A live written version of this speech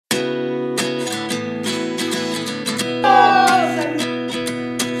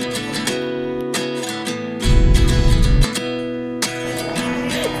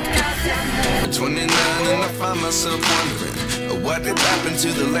myself wondering what did happen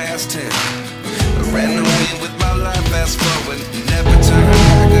to the last 10. I ran away with my life, fast forward, never turn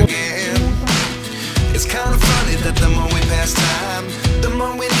back again. It's kind of funny that the more we pass time, the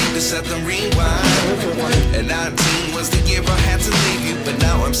more we need to set the rewind. And 19 was the year I had to leave you, but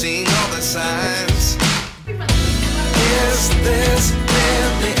now I'm seeing all the signs. Is this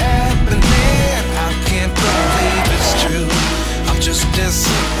really happening? I can't believe it's true. I'm just as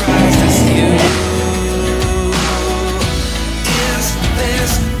surprised as you. Is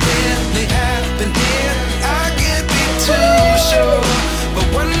this really happening? I can't be too sure, but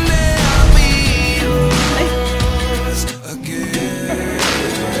one day I'll be yours again.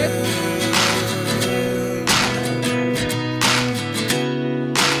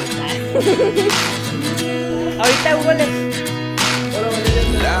 Ahorita Hugo les...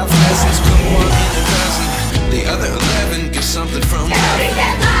 Life lessons come one in a dozen. The other 11 get something from nothing.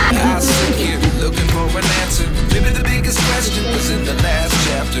 I sit here looking for an answer. Maybe the biggest question was in the last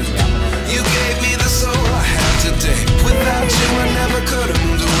chapter. You gave me the soul I have today. Without you I never could have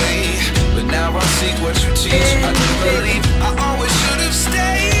moved away. But now I see what you teach. I do believe I always should have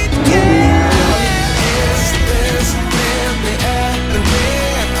stayed. Yeah. Is this really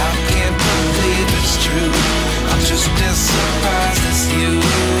happening? I can't believe it's true. I'm just as surprised as you.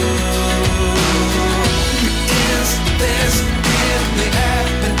 Is this really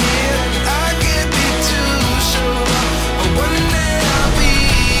happening? I can't be too sure, but one day I'll be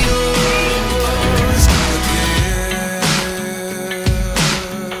yours again.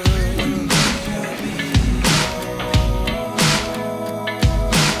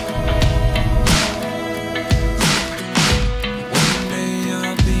 One day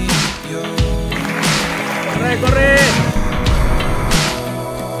I'll be yours. ¡Corre, corre!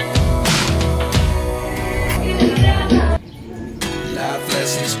 Life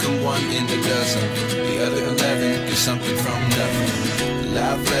lessons come one in a dozen. The other 11 get something from nothing.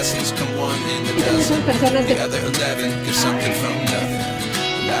 Life lessons come one in a dozen. The other 11 get something from nothing.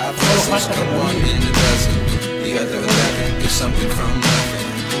 Life lessons come one in a dozen. The other 11 get something from nothing.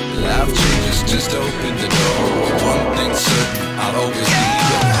 Life changes, just open the door. One thing's certain, I'll always be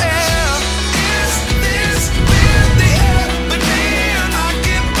yours. Is this really happening? I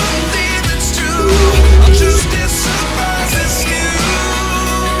can't believe it's true. I'm just as surprised as you.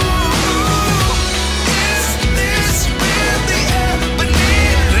 Is this really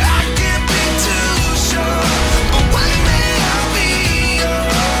happening? I can't be too sure, but one day I'll be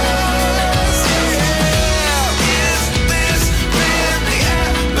yours. Is this really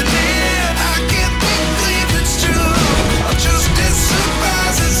happening? I can't believe it's true. I'm just as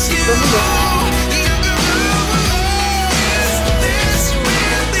surprised as you. Is this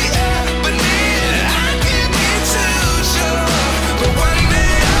really happening? I can't be too sure, but one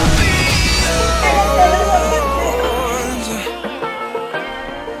day I'll be yours.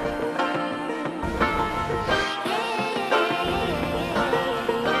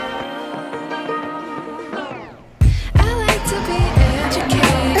 I like to be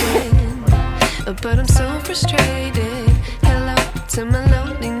educated, but I'm so frustrated. Hello to my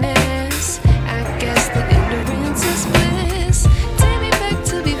loneliness. I guess that ignorance is bliss. Take me back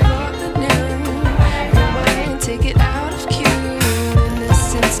to before the noon. Rewind, take it out of cue.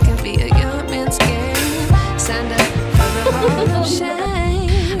 Innocence can be a young man's game. Signed up for the hall of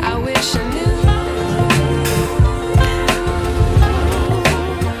shame. I wish I knew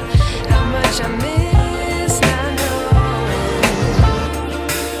how much I miss not knowing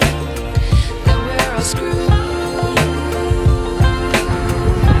that we're all screwed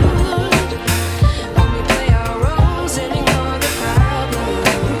when we play our roles and ignore the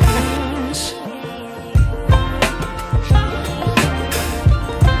problems.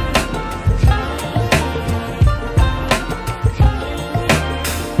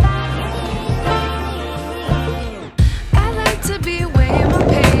 I like to be way more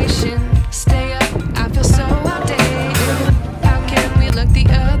patient. Stay up, I feel so outdated. How can we look the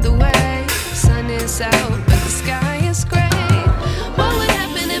other way? Sun is out, but the sky is gray. What would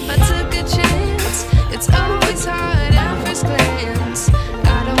happen if I took a chance? It's always hard at first glance.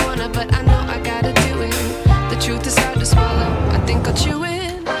 I don't wanna, but I know I gotta do it. The truth is hard to swallow. I think I'll chew it.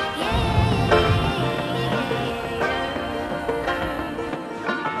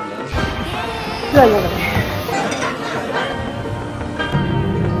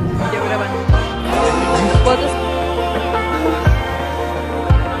 Ya grabando. ¿Fotos?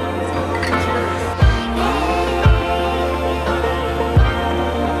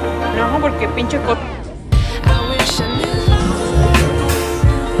 No, porque pinche co... I wish I knew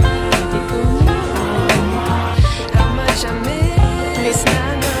how much I miss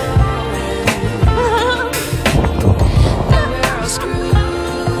not knowing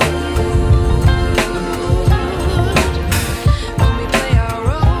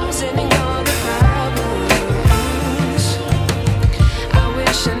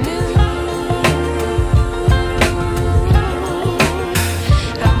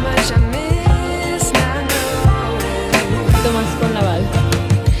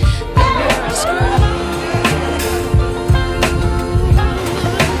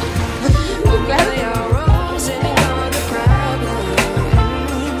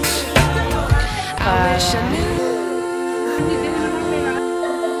wish I knew.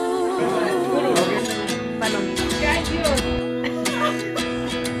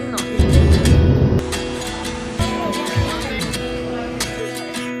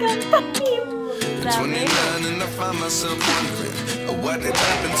 At 29 and I find myself wondering what had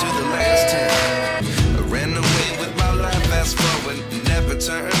happened to the last 10. I ran away with my life, fast forward, never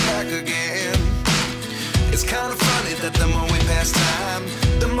turn back again. It's kind of funny that the more we pass time,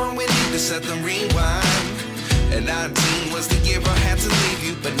 the more we need to set the rewind. And 19 was the year I had to leave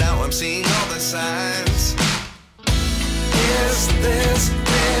you, but now I'm seeing all the signs. Is this